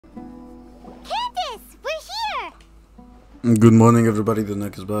Good morning, everybody. The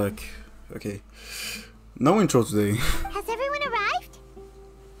neck is back. Okay. No intro today. Has everyone arrived?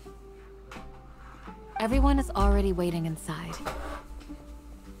 Everyone is already waiting inside.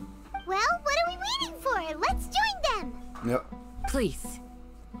 Well, what are we waiting for? Let's join them! Yep. Please,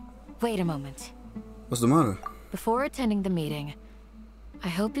 wait a moment. What's the matter? Before attending the meeting, I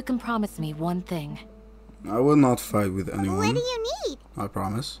hope you can promise me one thing. I will not fight with anyone. What do you need? I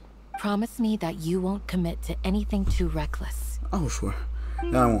promise. Promise me that you won't commit to anything too reckless. Oh, sure.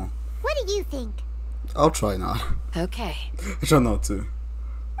 Yeah, I won't. What do you think? I'll try not. Okay. I try not to.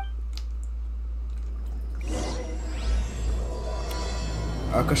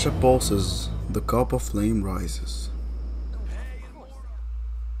 Akasha pulses. The cup of flame rises.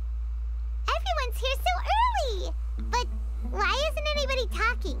 Everyone's here so early! But why isn't anybody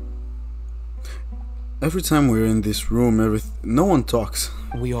talking? Every time we're in this room, no one talks.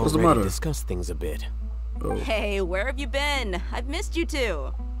 We What's the already matter? discussed things a bit. Oh. Hey, where have you been? I've missed you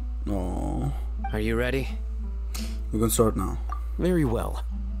too. Oh. Are you ready? We can start now. Very well.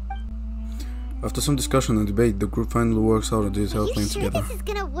 After some discussion and debate, the group finally works out a detailed You plan sure together. this is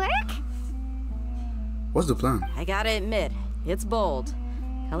gonna work? What's the plan? I gotta admit, it's bold.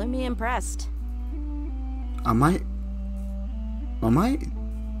 Color me impressed. Am I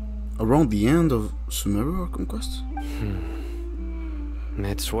around the end of Sumeria conquest?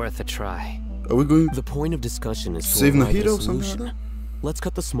 It's worth a try. Are we going The point of discussion is to save arrive at Nahida a or something like solution. that? Let's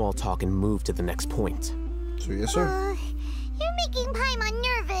cut the small talk and move to the next point. So yes, sir. You're making Paimon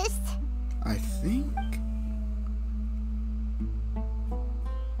nervous. I think.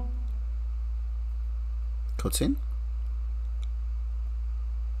 Cutscene?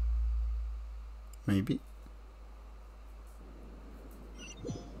 Maybe.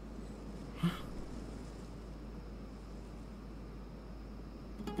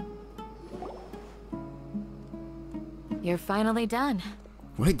 You're finally done.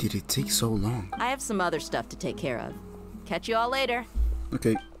 Why did it take so long? I have some other stuff to take care of. Catch you all later.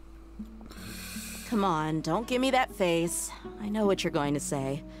 Okay. Come on, don't give me that face. I know what you're going to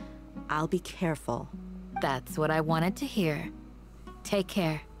say. I'll be careful. That's what I wanted to hear. Take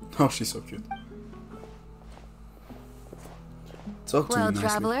care. Oh, she's so cute. Talk to Well, me nicely.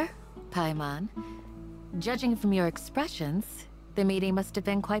 traveler, Paimon, judging from your expressions, the meeting must have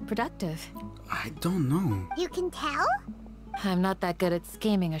been quite productive. I don't know. You can tell? I'm not that good at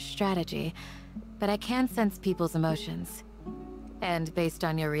scheming or strategy, but I can sense people's emotions. And based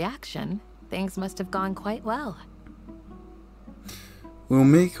on your reaction, things must have gone quite well. We'll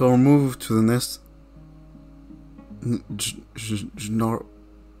make our move to the next.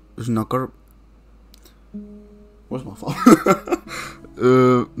 Where's my phone?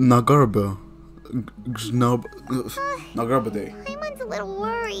 Nagarba. Nagarba Day. Paimon's a little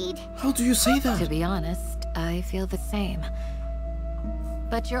worried. How do you say To that? be honest, I feel the same.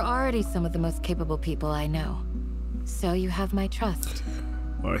 But you're already some of the most capable people I know. So you have my trust.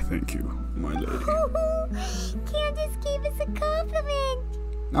 Why, thank you, my lady. Candace gave us a compliment.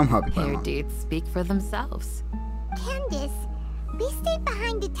 I'm happy, Your Paimon. deeds speak for themselves. Candace, we stayed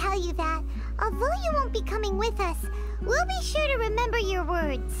behind to tell you that, although you won't be coming with us, we'll be sure to remember your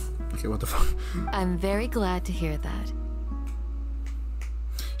words. Okay, what the fuck? I'm very glad to hear that.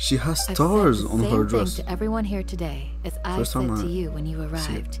 She has I've stars said the on same her thing dress. to everyone here today, as I First said time to I you when you see it.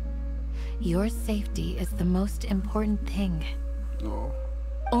 arrived. Your safety is the most important thing. Oh.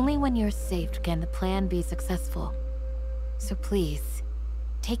 Only when you're safe can the plan be successful. So please,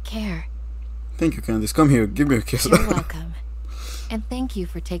 take care. Thank you, Candice. Come here, give me a kiss. You're welcome. And thank you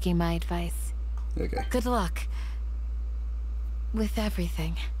for taking my advice. Okay. Good luck. With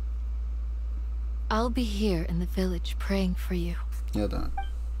everything. I'll be here in the village praying for you. Yeah, that.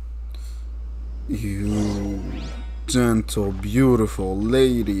 You gentle, beautiful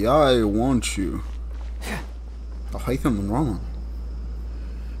lady, I want you. Oh, Haitham and Raman.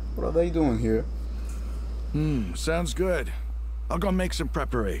 What are they doing here? Sounds good. I'll go make some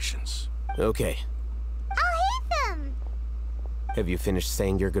preparations. Okay. I'll hit them! Have you finished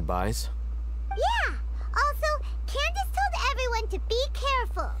saying your goodbyes? Yeah! Also, Candace told everyone to be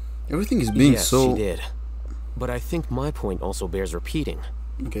careful. Everything is being Yes, so... she did. But I think my point also bears repeating.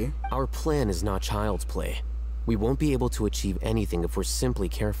 Okay. Our plan is not child's play. We won't be able to achieve anything if we're simply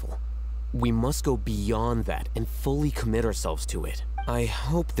careful. We must go beyond that and fully commit ourselves to it. I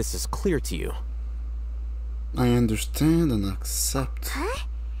hope this is clear to you. I understand and accept. Huh?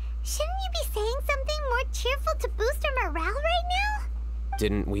 Shouldn't you be saying something more cheerful to boost our morale right now?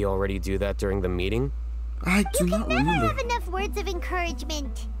 Didn't we already do that during the meeting? I do You not can never remember. have enough words of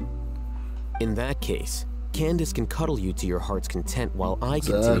encouragement. In that case, Candace can cuddle you to your heart's content while I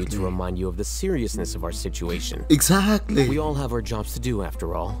continue to remind you of the seriousness of our situation. Exactly. We all have our jobs to do,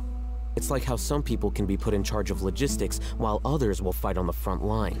 after all. It's like how some people can be put in charge of logistics while others will fight on the front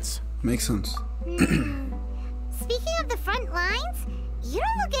lines. Makes sense. Speaking of the front lines, you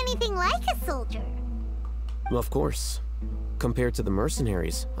don't look anything like a soldier. Of course. Compared to the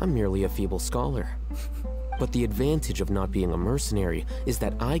mercenaries, I'm merely a feeble scholar. But the advantage of not being a mercenary is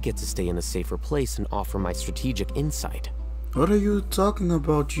that I get to stay in a safer place and offer my strategic insight. What are you talking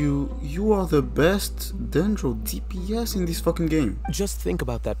about? You are the best Dendro DPS in this fucking game. Just think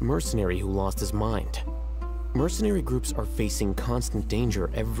about that mercenary who lost his mind. Mercenary groups are facing constant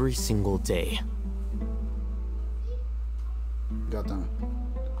danger every single day. Goddamn.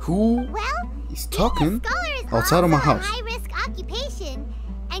 Who Well, is talking being a scholar is outside of my also house? a high-risk occupation,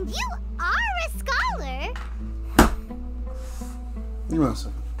 and you are a scholar. Give me a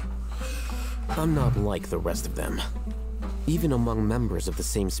second. I'm not like the rest of them. Even among members of the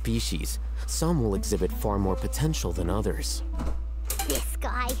same species, some will exhibit far more potential than others. This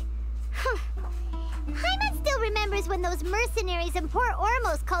guy. Paimon still remembers when those mercenaries in Port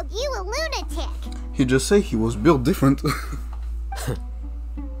Ormos called you a lunatic. He just said he was built different.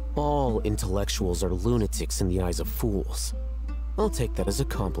 All intellectuals are lunatics in the eyes of fools. I'll take that as a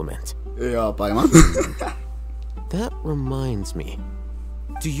compliment. Yeah, Paimon. That reminds me.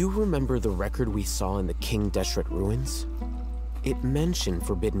 Do you remember the record we saw in the King Deshret ruins? It mentioned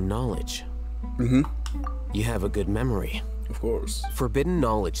forbidden knowledge. Mm-hmm. You have a good memory. Of course. Forbidden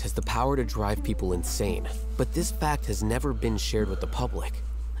knowledge has the power to drive people insane, but this fact has never been shared with the public.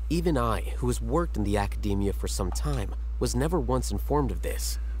 Even I, who has worked in the academia for some time, was never once informed of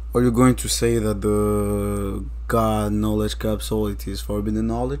this. Are you going to say that the God knowledge capsule it is forbidden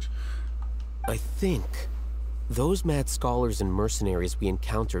knowledge? I think those mad scholars and mercenaries we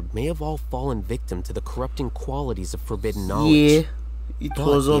encountered may have all fallen victim to the corrupting qualities of forbidden knowledge. Yeah, it But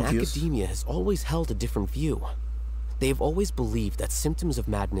was the obvious. academia has always held a different view. They have always believed that symptoms of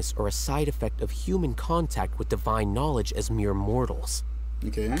madness are a side effect of human contact with divine knowledge as mere mortals.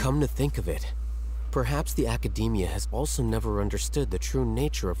 Okay. Come to think of it, perhaps the academia has also never understood the true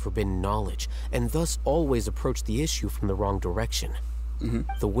nature of forbidden knowledge, and thus always approached the issue from the wrong direction.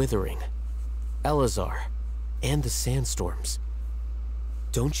 The Withering, Elazar, and the Sandstorms.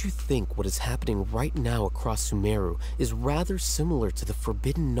 Don't you think what is happening right now across Sumeru is rather similar to the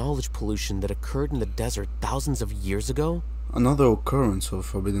forbidden knowledge pollution that occurred in the desert thousands of years ago? Another occurrence of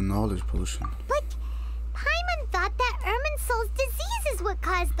forbidden knowledge pollution. But Paimon thought that Irminsul's disease is what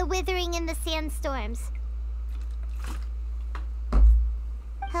caused the withering in the sandstorms.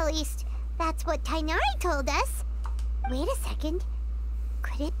 At least, that's what Tainari told us. Wait a second.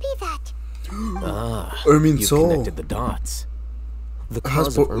 Could it be that? Ermin You Sol. connected the dots. The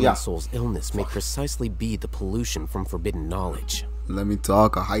cause of yeah. Irminsul's illness may precisely be the pollution from forbidden knowledge. Let me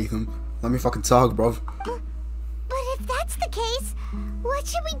talk, I hate him. Let me fucking talk, bruv. But if that's the case, what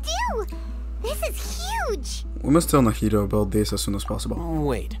should we do? This is huge! We must tell Nahida about this as soon as possible.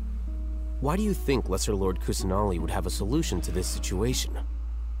 Wait. Why do you think Lesser Lord Kusanali would have a solution to this situation?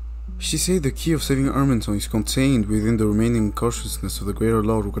 She said the key of saving Erminson is contained within the remaining consciousness of the greater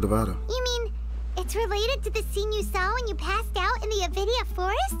Lord Rukadavara. You mean, it's related to the scene you saw when you passed out in the Avidia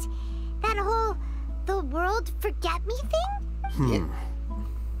forest? That whole, the world forget me thing?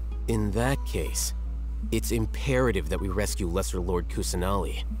 In that case, it's imperative that we rescue Lesser Lord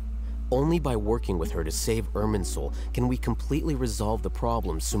Kusanali. Only by working with her to save Irminsul can we completely resolve the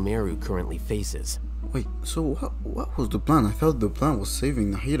problems Sumeru currently faces. Wait, so what was the plan? I thought the plan was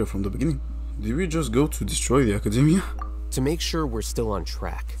saving Nahida from the beginning. Did we just go to destroy the academia? To make sure we're still on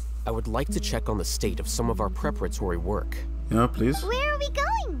track, I would like to check on the state of some of our preparatory work. Yeah, please. Where are we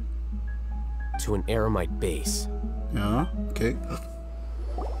going? To an Eremite base. Yeah, okay.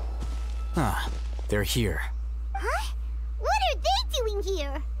 They're here. Huh? What are they doing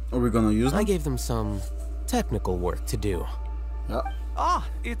here? Are we gonna use I them? gave them some technical work to do. Yeah. Ah,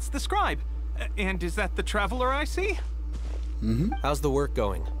 it's the scribe. And is that the traveler I see? How's the work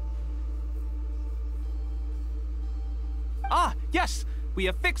going? Ah, yes! We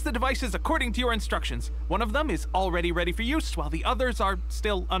have fixed the devices according to your instructions. One of them is already ready for use, while the others are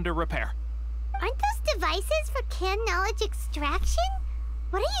still under repair. Aren't those devices for can knowledge extraction?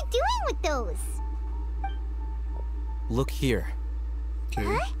 What are you doing with those? Look here. Okay.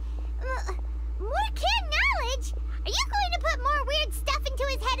 More can knowledge? Are you going to put more weird stuff into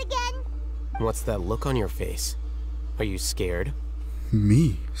his head again? What's that look on your face? Are you scared?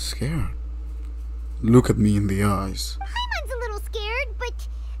 Me? Scared? Look at me in the eyes. Paimon's a little scared, but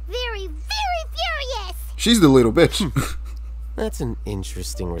very, very furious. She's the little bitch. That's an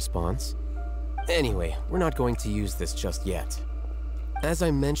interesting response. Anyway, we're not going to use this just yet. As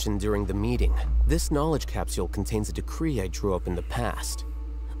I mentioned during the meeting, this knowledge capsule contains a decree I drew up in the past.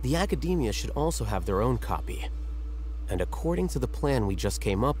 The academia should also have their own copy. And according to the plan we just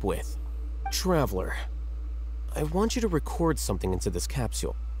came up with, Traveler, I want you to record something into this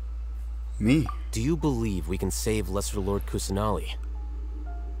capsule. Me? Do you believe we can save Lesser Lord Kusanali?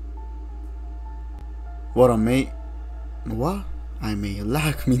 What? I may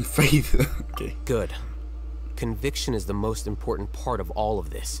lack mean faith. Okay. Good. Conviction is the most important part of all of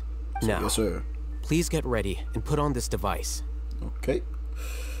this. Now, Yes, sir. please get ready and put on this device. Okay.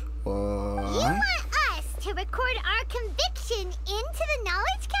 You want us to record our conviction into the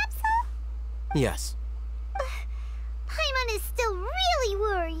knowledge capsule? Yes. Paimon is still really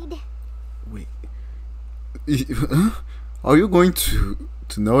worried. Wait. Are you going to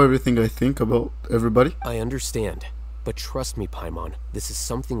know everything I think about everybody? I understand, but trust me, Paimon, this is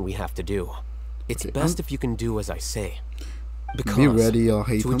something we have to do. It's Okay, best if you can do as I say. Because Be ready, I'll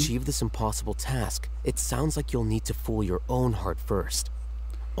hate to him. achieve this impossible task, it sounds like you'll need to fool your own heart first.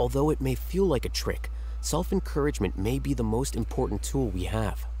 Although it may feel like a trick, self-encouragement may be the most important tool we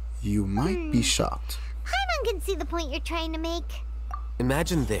have. You might be shocked. Paimon can see the point you're trying to make.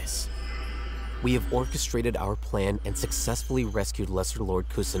 Imagine this. We have orchestrated our plan and successfully rescued Lesser Lord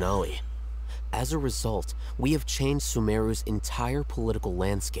Kusanali. As a result, we have changed Sumeru's entire political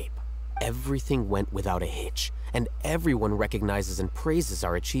landscape. Everything went without a hitch, and everyone recognizes and praises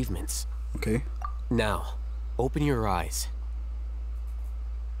our achievements. Okay. Now, open your eyes.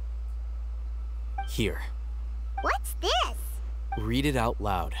 Here, What's this? read it out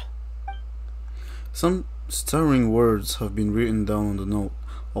loud. Some stirring words have been written down on the note.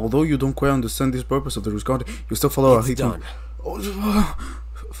 Although you don't quite understand the purpose of the recording, you still follow It's our done.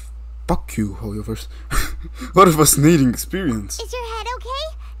 Fuck you, Hoyoverse. What a fascinating experience. Is your head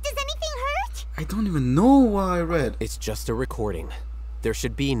okay? Does anything hurt? I don't even know what I read. It's just a recording. There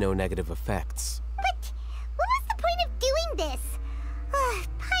should be no negative effects. But what was the point of doing this?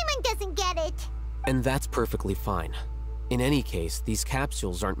 Paimon doesn't get it. And that's perfectly fine. In any case, these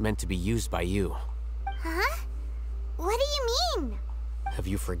capsules aren't meant to be used by you. Huh? What do you mean? Have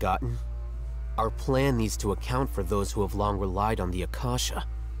you forgotten? Our plan needs to account for those who have long relied on the Akasha.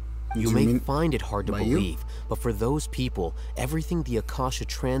 You You may mean find it hard to by you? believe, but for those people, everything the Akasha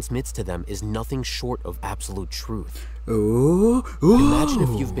transmits to them is nothing short of absolute truth. Oh, Imagine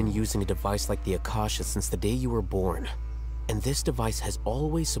if you've been using a device like the Akasha since the day you were born, and this device has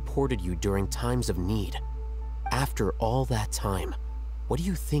always supported you during times of need. After all that time, what do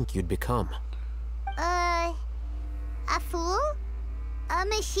you think you'd become? A fool? A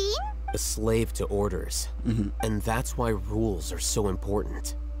machine? A slave to orders. And that's why rules are so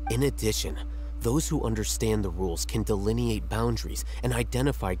important. In addition, those who understand the rules can delineate boundaries and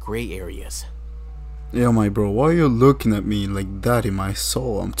identify gray areas. Yeah, my bro, why are you looking at me like that in my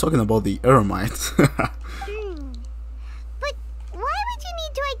soul? I'm talking about the Eremites. But why would you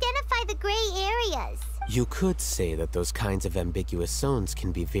need to identify the gray areas? You could say that those kinds of ambiguous zones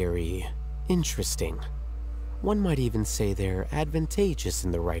can be very interesting. One might even say they're advantageous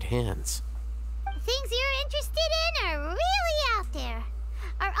in the right hands. Things you're interested in are really out there.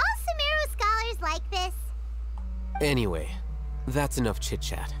 Are all Sumeru scholars like this? Anyway, that's enough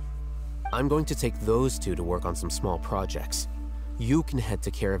chit-chat. I'm going to take those two to work on some small projects. You can head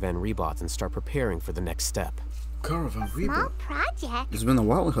to Caravan Rebot and start preparing for the next step. Caravan Small Rebot. project? It's been a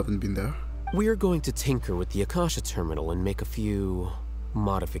while we haven't been there. We're going to tinker with the Akasha terminal and make a few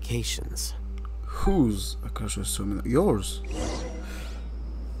modifications. Whose Akasha terminal? Yours.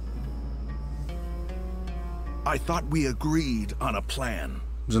 I thought we agreed on a plan.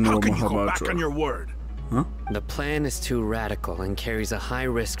 General How can you go back Mahabharata. on your word? Huh? The plan is too radical and carries a high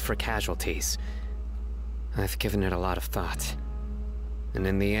risk for casualties. I've given it a lot of thought. And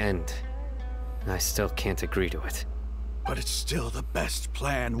in the end, I still can't agree to it. But it's still the best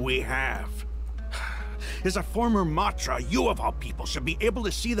plan we have. As a former Matra, you of all people should be able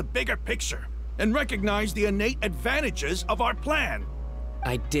to see the bigger picture and recognize the innate advantages of our plan.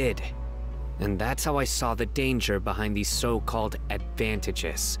 I did. And that's how I saw the danger behind these so-called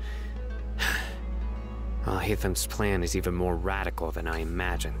advantages. Alhaitham's plan is even more radical than I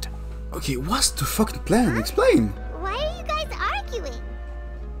imagined. Okay, what's the fucking plan? Explain. Why are you guys arguing?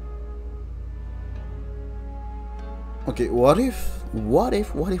 Okay, what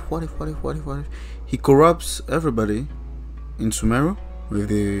if he corrupts everybody in Sumeru with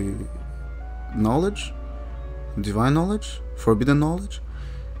the knowledge, divine knowledge, forbidden knowledge,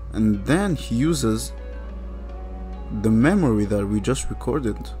 and then he uses the memory that we just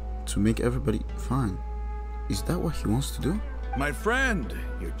recorded to make everybody fine. Is that what he wants to do? My friend,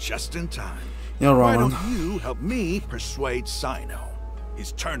 you're just in time. Yeah, Why Roman. don't you help me persuade Sino?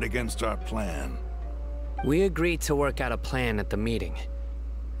 He's turned against our plan. We agreed to work out a plan at the meeting.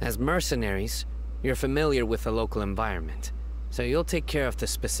 As mercenaries, you're familiar with the local environment, so you'll take care of the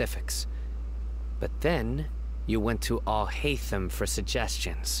specifics. But then, you went to Al-Haytham for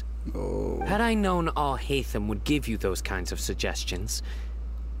suggestions. Oh. Had I known Al-Haytham would give you those kinds of suggestions,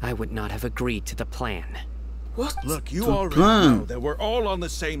 I would not have agreed to the plan. What? Look, you The already plan. know that we're all on the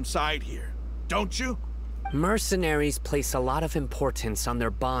same side here, don't you? Mercenaries place a lot of importance on their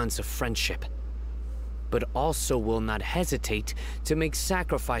bonds of friendship, but also will not hesitate to make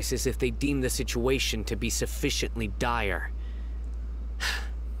sacrifices if they deem the situation to be sufficiently dire.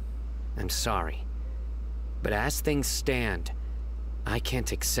 I'm sorry, but as things stand, I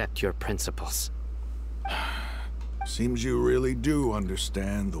can't accept your principles. Seems you really do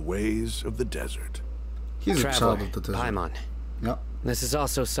understand the ways of the desert. He's a Traveler, child of the desert. Paimon, Yeah. this is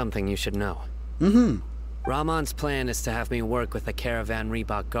also something you should know. Mm-hmm. Ramon's plan is to have me work with the Caravan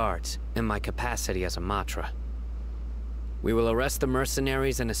Reebok guards in my capacity as a Matra. We will arrest the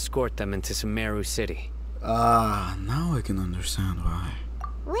mercenaries and escort them into Sumeru City. Ah, now I can understand why.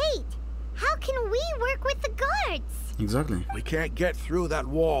 Wait, how can we work with the guards? Exactly. We can't get through that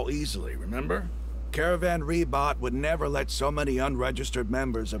wall easily, remember? Caravan Rebot would never let so many unregistered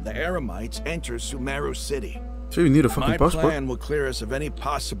members of the Eremites enter Sumeru City. So you need a fucking My passport? plan will clear us of any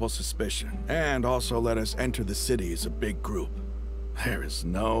possible suspicion, and also let us enter the city as a big group. There is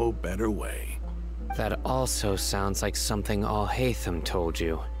no better way. That also sounds like something Al-Haytham told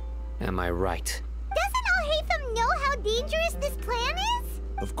you. Am I right? Doesn't Al-Haytham know how dangerous this plan is?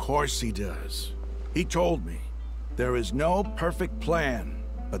 Of course he does. He told me, there is no perfect plan,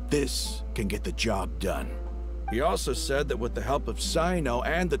 but this can get the job done. He also said that with the help of Sino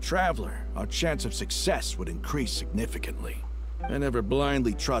and the Traveler, our chance of success would increase significantly. I never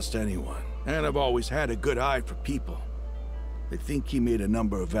blindly trust anyone, and I've always had a good eye for people. I think he made a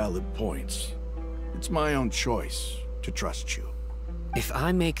number of valid points. It's my own choice to trust you. If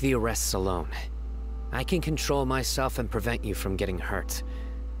I make the arrests alone, I can control myself and prevent you from getting hurt.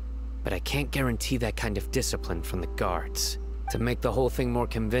 But I can't guarantee that kind of discipline from the guards. To make the whole thing more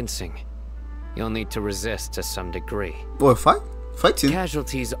convincing, you'll need to resist to some degree. Boy, fight? Fighting?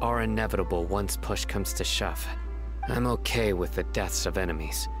 Casualties are inevitable once push comes to shove. I'm okay with the deaths of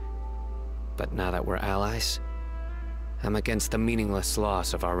enemies. But now that we're allies, I'm against the meaningless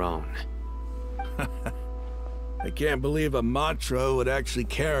loss of our own. I can't believe a Matra would actually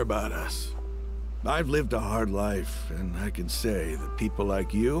care about us. I've lived a hard life, and I can say that people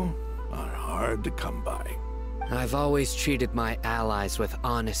like you are hard to come by. I've always treated my allies with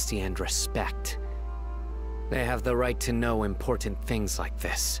honesty and respect. They have the right to know important things like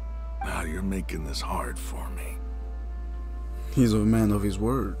this. Now you're making this hard for me. He's a man of his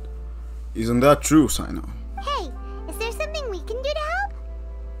word. Isn't that true, Sino? Hey, is there something we can do to help?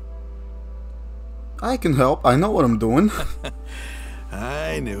 I can help. I know what I'm doing.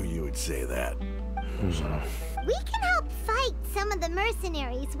 I knew you would say that. We can help fight some of the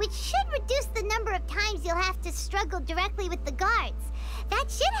mercenaries, which should reduce the number of times you'll have to struggle directly with the guards. That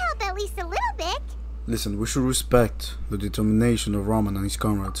should help at least a little bit. Listen, we should respect the determination of Raman and his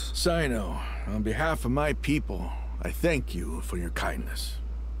comrades. Sino, on behalf of my people, I thank you for your kindness.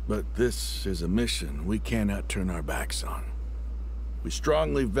 But this is a mission we cannot turn our backs on. We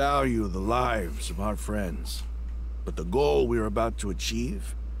strongly value the lives of our friends, but the goal we are about to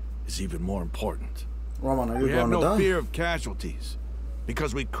achieve is even more important. Raman, are you We have going to no die? fear of casualties,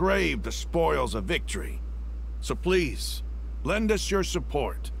 because we crave the spoils of victory. So please, lend us your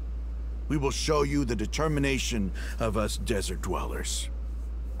support. We will show you the determination of us desert dwellers.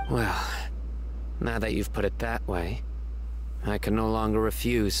 Well, now that you've put it that way, I can no longer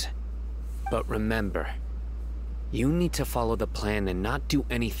refuse. But remember, you need to follow the plan and not do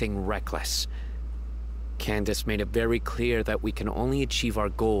anything reckless. Candace made it very clear that we can only achieve our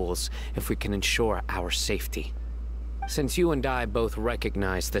goals if we can ensure our safety. Since you and I both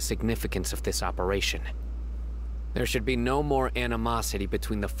recognize the significance of this operation, there should be no more animosity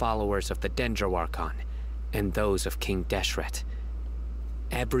between the followers of the Dendro Archon and those of King Deshret.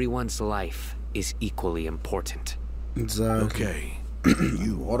 Everyone's life is equally important. Exactly. Okay,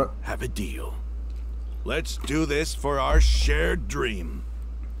 you What a- have a deal. Let's do this for our shared dream.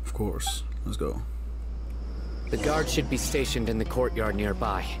 Of course. Let's go. The guards should be stationed in the courtyard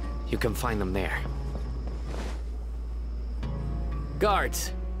nearby. You can find them there.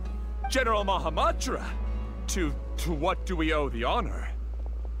 Guards! General Mahamatra! To what do we owe the honor?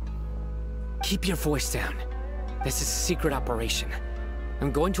 Keep your voice down. This is a secret operation.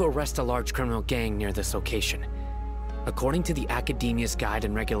 I'm going to arrest a large criminal gang near this location. According to the Academia's Guide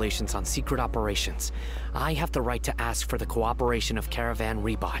and Regulations on Secret Operations, I have the right to ask for the cooperation of Caravan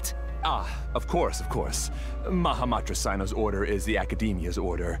Rebot. Ah, of course, of course. Mahamatra Sino's order is the Academia's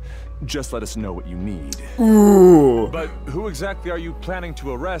order. Just let us know what you need. Ooh. But who exactly are you planning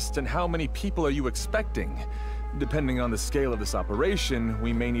to arrest, and how many people are you expecting? Depending on the scale of this operation,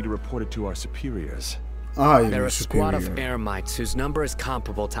 we may need to report it to our superiors. They're a squad of Eremites whose number is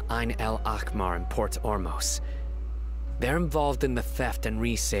comparable to Ain el Akmar in Port Ormos. They're involved in the theft and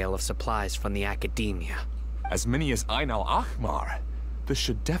resale of supplies from the Academia. As many as Ain el Akmar? This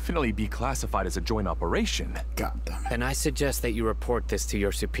should definitely be classified as a joint operation. God damn it. Then I suggest that you report this to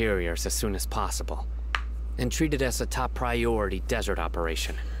your superiors as soon as possible, and treat it as a top priority desert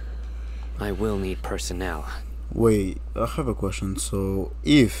operation. I will need personnel. Wait, I have a question. So,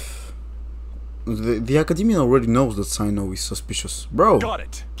 if the Academia already knows that Sino is suspicious, bro. Got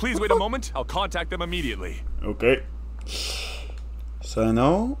it. Please wait a moment. I'll contact them immediately. Okay.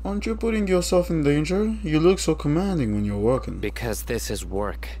 Sino, aren't you putting yourself in danger? You look so commanding when you're working. Because this is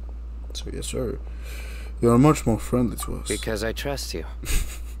work. So yes, sir. You are much more friendly to us. Because I trust you.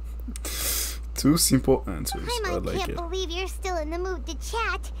 Two simple answers. I Paimon like can't it. believe you're still in the mood to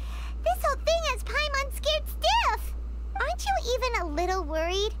chat. This whole thing has Paimon scared stiff. Aren't you even a little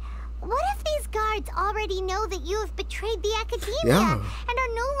worried? What if these guards already know that you have betrayed the Academia and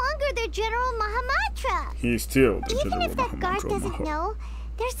are no longer their General Mahamatra? He's still the Even General if that guard doesn't know,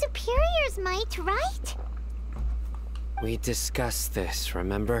 their superiors might, right? We discussed this,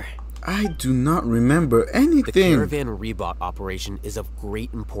 remember? I do not remember anything. The Caravan Rebot operation is of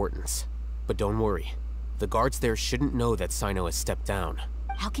great importance. But don't worry, the guards there shouldn't know that Sino has stepped down.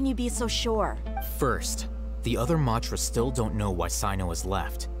 How can you be so sure? First, the other Matra still don't know why Sino has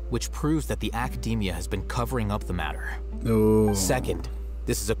left, which proves that the Academia has been covering up the matter. Oh. Second,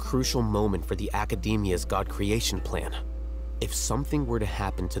 this is a crucial moment for the Academia's God creation plan. If something were to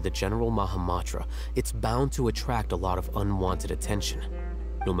happen to the General Mahamatra, it's bound to attract a lot of unwanted attention.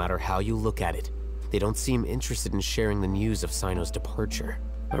 No matter how you look at it, they don't seem interested in sharing the news of Sino's departure.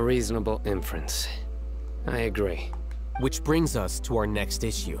 A reasonable inference. I agree. Which brings us to our next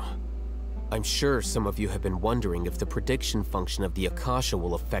issue. I'm sure some of you have been wondering if the prediction function of the Akasha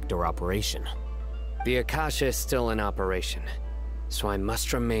will affect our operation. The Akasha is still in operation, so I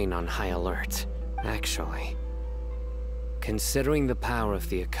must remain on high alert. Actually, considering the power of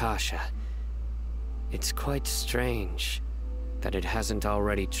the Akasha, it's quite strange that it hasn't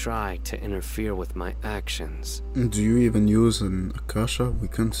already tried to interfere with my actions. Do you even use an Akasha? We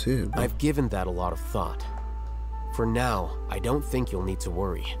can't see it, bro. I've given that a lot of thought. For now, I don't think you'll need to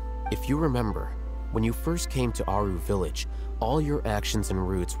worry. If you remember, when you first came to Aru Village, all your actions and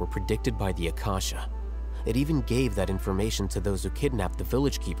routes were predicted by the Akasha. It even gave that information to those who kidnapped the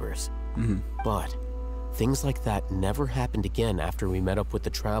village keepers. But things like that never happened again after we met up with the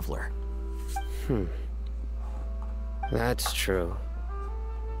Traveler. That's true.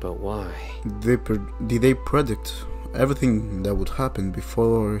 But why? Did they predict everything that would happen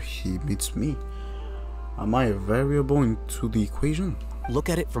before he meets me? Am I a variable into the equation? Look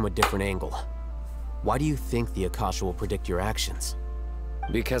at it from a different angle. Why do you think the Akasha will predict your actions?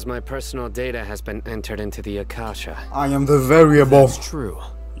 Because my personal data has been entered into the Akasha. I am the variable. That's true.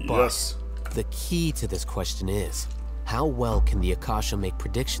 Yes. But the key to this question is, how well can the Akasha make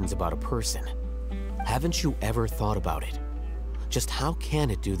predictions about a person? Haven't you ever thought about it? Just how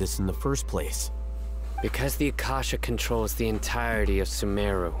can it do this in the first place? Because the Akasha controls the entirety of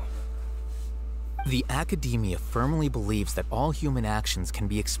Sumeru. The Academia firmly believes that all human actions can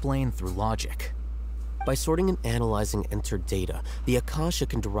be explained through logic. By sorting and analyzing entered data, the Akasha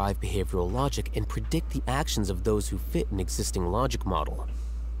can derive behavioral logic and predict the actions of those who fit an existing logic model.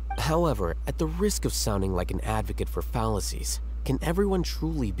 However, at the risk of sounding like an advocate for fallacies, can everyone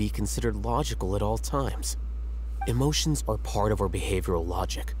truly be considered logical at all times? Emotions are part of our behavioral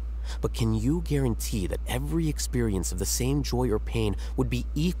logic, but can you guarantee that every experience of the same joy or pain would be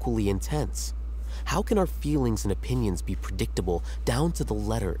equally intense? How can our feelings and opinions be predictable down to the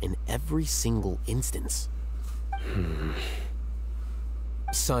letter in every single instance?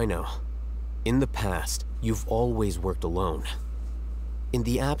 Sino, in the past, you've always worked alone. In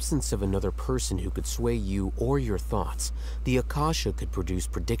the absence of another person who could sway you or your thoughts, the Akasha could produce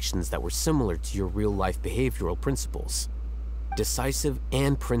predictions that were similar to your real-life behavioral principles. Decisive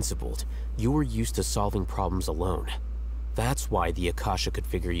and principled, you were used to solving problems alone. That's why the Akasha could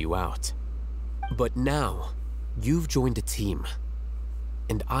figure you out. But now, you've joined a team.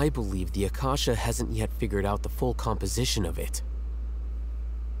 And I believe the Akasha hasn't yet figured out the full composition of it.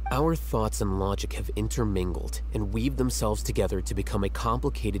 Our thoughts and logic have intermingled and weaved themselves together to become a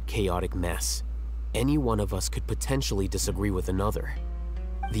complicated, chaotic mess. any one of us could potentially disagree with another.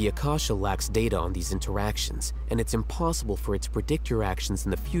 The Akasha lacks data on these interactions, and it's impossible for it to predict your actions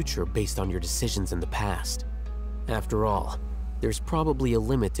in the future based on your decisions in the past. After all, there's probably a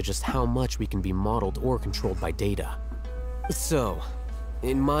limit to just how much we can be modeled or controlled by data. So,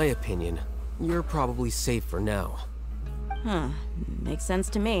 in my opinion, you're probably safe for now. Makes sense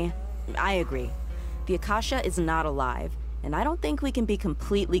to me. I agree. The Akasha is not alive, and I don't think we can be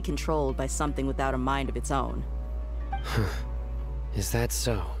completely controlled by something without a mind of its own. Is that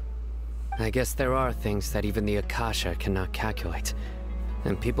so? I guess there are things that even the Akasha cannot calculate,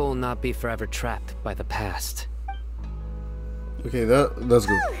 and people will not be forever trapped by the past. Okay, that's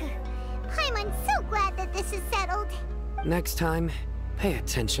good. I'm so glad that this is settled. Next time, pay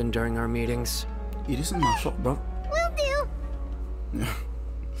attention during our meetings. It isn't my fault, bro. Will do. Yeah.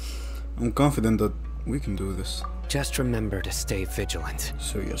 I'm confident that we can do this. Just remember to stay vigilant.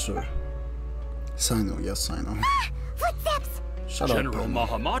 So, yes, sir. Sino, yes, Sino. Footsteps! Shut up, General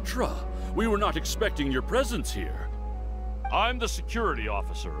Mahamatra, we were not expecting your presence here. I'm the security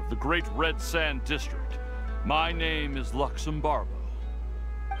officer of the Great Red Sand District. My name is Luxembarbo.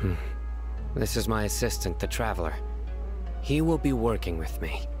 This is my assistant, the Traveler. He will be working with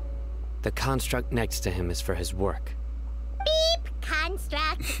me. The construct next to him is for his work. Beep!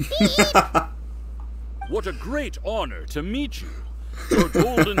 Construct! Beep! What a great honor to meet you. Your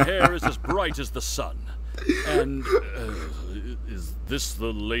golden hair is as bright as the sun. And, is this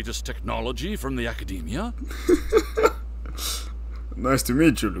the latest technology from the Academia? Nice to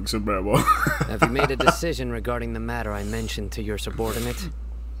meet you, Luxembarbo. Have you made a decision regarding the matter I mentioned to your subordinate?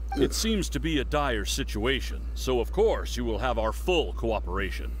 It seems to be a dire situation, so of course you will have our full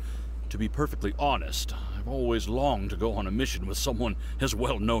cooperation. To be perfectly honest, I've always longed to go on a mission with someone as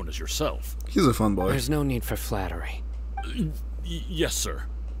well known as yourself. He's a fun boy. There's no need for flattery. Yes, sir.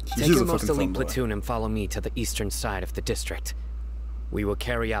 Take your most elite platoon and follow me to the eastern side of the district. We will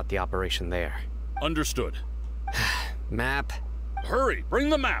carry out the operation there. Understood. Map. Hurry, bring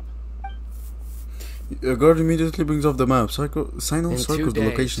the map. A guard immediately brings up the map. Sino In 2 circles the days,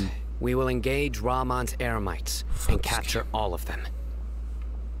 location. we will engage Rahman's Eremites and capture all of them.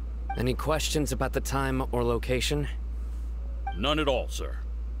 Any questions about the time or location? None at all, sir.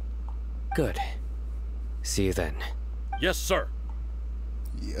 Good. See you then. Yes, sir.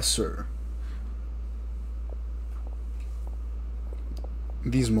 Yes, sir.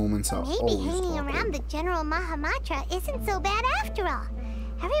 These moments are Maybe always hanging awkward. around the General Mahamatra isn't so bad after all.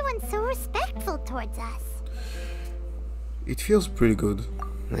 Everyone's so respectful towards us. It feels pretty good.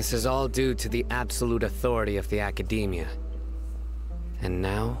 This is all due to the absolute authority of the Academia. And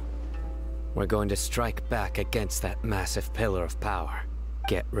now, we're going to strike back against that massive pillar of power.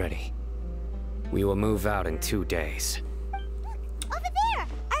 Get ready. We will move out in 2 days. Over there!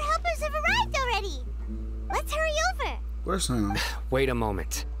 Our helpers have arrived already! Let's hurry over! Where's Sino? Wait a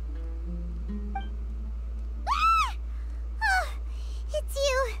moment. Ah! Oh, it's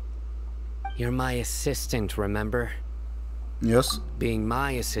you! You're my assistant, remember? Yes? Being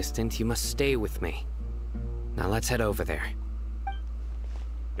my assistant, you must stay with me. Now let's head over there.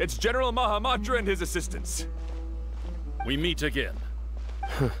 It's General Mahamatra and his assistants. We meet again.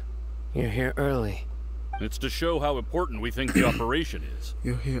 You're here early. It's to show how important we think the operation is.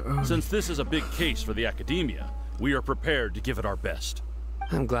 You're here early. Since this is a big case for the Academia, we are prepared to give it our best.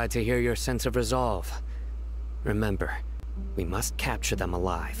 I'm glad to hear your sense of resolve. Remember, we must capture them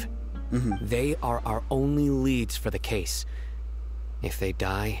alive. They are our only leads for the case. If they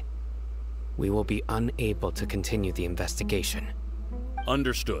die, we will be unable to continue the investigation.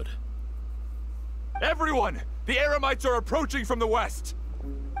 Understood. Everyone! The Eremites are approaching from the west!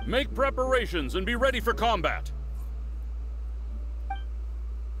 Make preparations and be ready for combat.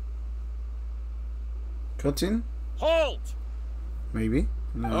 Cutscene? Halt! Maybe?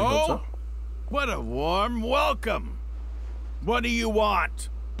 No, I hope so. What a warm welcome. What do you want?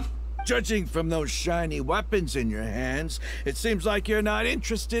 Judging from those shiny weapons in your hands, it seems like you're not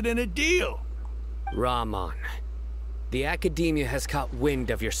interested in a deal. Rahman, the Academia has caught wind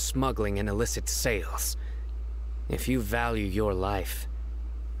of your smuggling and illicit sales. If you value your life,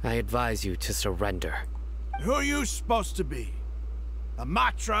 I advise you to surrender. Who are you supposed to be? A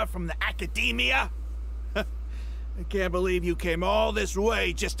Matra from the Academia? I can't believe you came all this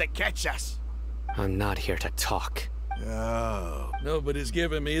way just to catch us. I'm not here to talk. Oh, nobody's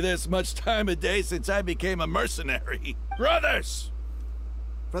given me this much time of day since I became a mercenary. Brothers!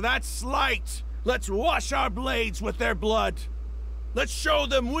 For that slight, let's wash our blades with their blood. Let's show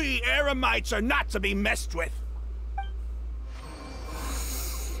them we Eremites are not to be messed with.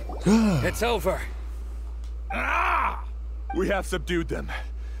 It's over. Ah! We have subdued them.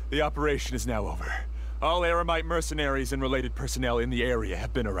 The operation is now over. All Eremite mercenaries and related personnel in the area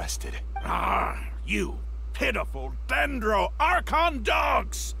have been arrested. Ah, you pitiful Dendro Archon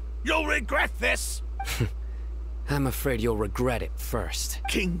dogs! You'll regret this! I'm afraid you'll regret it first.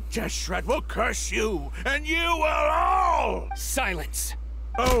 King Jeshred will curse you, and you will all! Silence!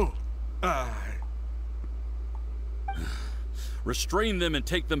 Oh, Restrain them and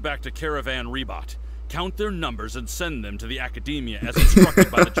take them back to Caravan Rebot. Count their numbers and send them to the Academia as instructed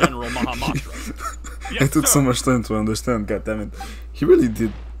by the General Mahamatra. It took so much time to understand, goddammit. He really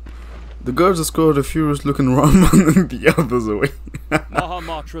did. The guards escorted a furious looking Rahman and the others away.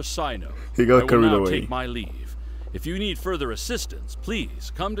 Mahamatra Sino. He got carried I will now away. take my leave. If you need further assistance,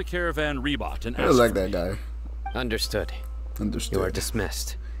 please come to Caravan Rebot and ask I like for that me. guy. Understood. Understood. You are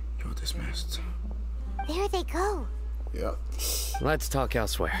dismissed. You're dismissed. There they go. Yeah. Let's talk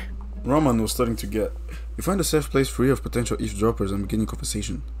elsewhere. Rahman was starting to get. You find a safe place free of potential eavesdroppers and beginning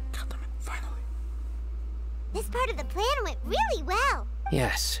conversation. Goddammit, finally. This part of the plan went really well.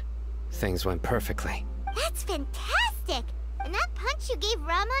 Yes. Things went perfectly. That's fantastic. And that punch you gave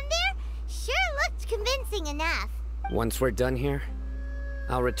Rahman there sure looked convincing enough. Once we're done here,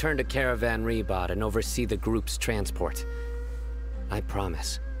 I'll return to Caravan Rebot and oversee the group's transport. I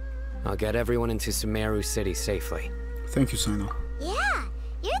promise. I'll get everyone into Sumeru City safely. Thank you, Sino. Yeah,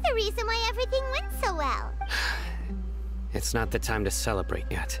 you're the reason why everything went so well. It's not the time to celebrate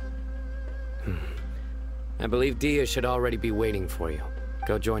yet. I believe Dia should already be waiting for you.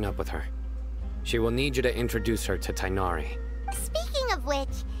 Go join up with her. She will need you to introduce her to Tainari. Speaking of which,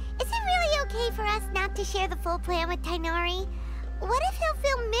 is it really okay for us not to share the full plan with Tainari? What if he'll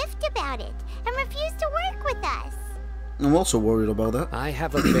feel miffed about it and refuse to work with us? I'm also worried about that. I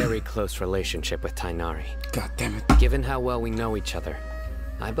have a very close relationship with Tainari. God damn it. Given how well we know each other,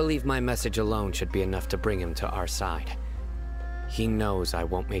 I believe my message alone should be enough to bring him to our side. He knows I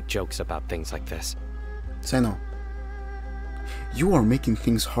won't make jokes about things like this. Sino, you are making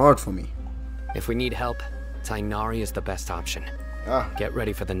things hard for me. If we need help, Tainari is the best option. Get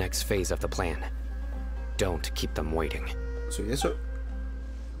ready for the next phase of the plan. Don't keep them waiting. So yes, sir.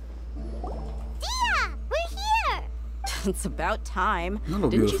 Dia, we're here! It's about time. Hello,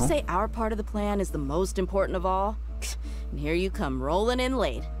 Didn't beautiful. you say our part of the plan is the most important of all? And here you come rolling in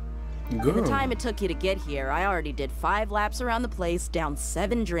late. Girl. In the time it took you to get here, I already did 5 laps around the place, downed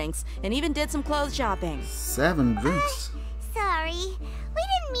 7 drinks, and even did some clothes shopping. 7 drinks. Sorry, we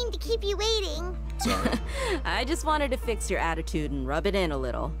didn't mean to keep you waiting. Sorry. I just wanted to fix your attitude and rub it in a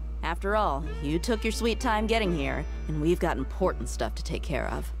little. After all, you took your sweet time getting here, and we've got important stuff to take care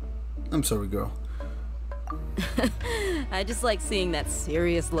of. I'm sorry, girl. I just like seeing that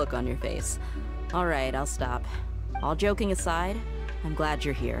serious look on your face. Alright, I'll stop. All joking aside, I'm glad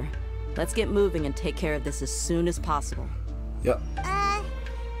you're here. Let's get moving and take care of this as soon as possible. Yeah.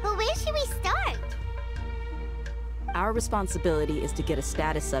 But where should we start? Our responsibility is to get a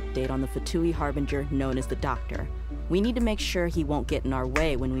status update on the Fatui Harbinger known as the Doctor. We need to make sure he won't get in our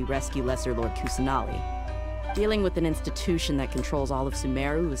way when we rescue Lesser Lord Kusanali. Dealing with an institution that controls all of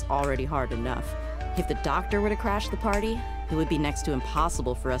Sumeru is already hard enough. If the Doctor were to crash the party, it would be next to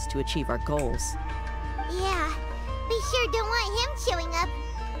impossible for us to achieve our goals. Yeah, we sure don't want him showing up.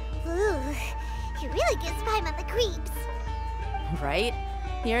 Ooh, he really gives Paimon the creeps. Right?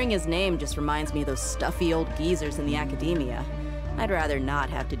 Hearing his name just reminds me of those stuffy old geezers in the Academia. I'd rather not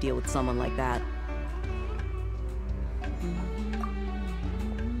have to deal with someone like that.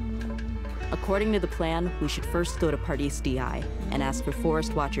 According to the plan, we should first go to Pardis Di and ask for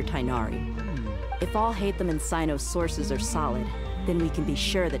Forest Watcher Tainari. If all Hatham and Sino's sources are solid, then we can be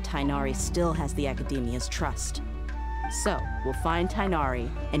sure that Tainari still has the Academia's trust. So, we'll find Tainari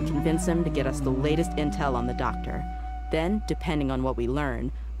and convince him to get us the latest intel on the Doctor. Then, depending on what we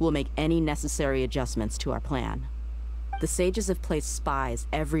learn, we'll make any necessary adjustments to our plan. The sages have placed spies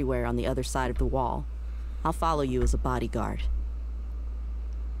everywhere on the other side of the wall. I'll follow you as a bodyguard.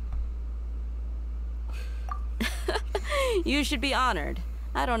 You should be honored.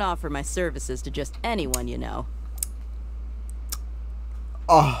 I don't offer my services to just anyone you know.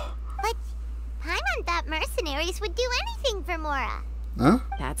 Oh. But Paimon thought mercenaries would do anything for Mora. Huh?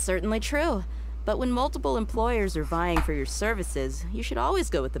 That's certainly true. But when multiple employers are vying for your services, you should always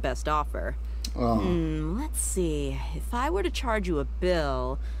go with the best offer. Oh. Let's see. If I were to charge you a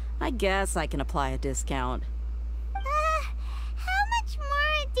bill, I guess I can apply a discount. How much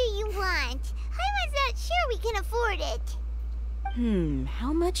more do you want? I was not sure we can afford it.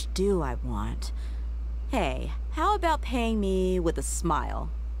 How much do I want? Hey, how about paying me with a smile?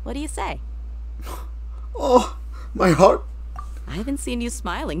 What do you say? Oh, my heart. I haven't seen you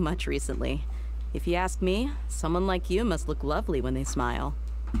smiling much recently. If you ask me, someone like you must look lovely when they smile.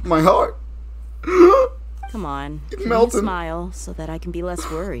 My heart. Come on, It give me a melted. smile so that I can be less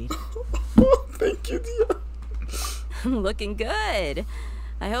worried. Thank you, dear. Looking good.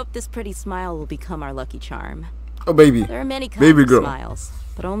 I hope this pretty smile will become our lucky charm. Oh, baby. There are many kinds Baby of girl. smiles,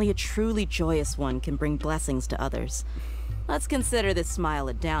 but only a truly joyous one can bring blessings to others. Let's consider this smile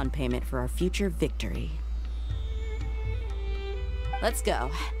a down payment for our future victory. Let's go.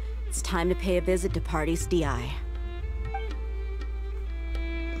 It's time to pay a visit to Party's DI.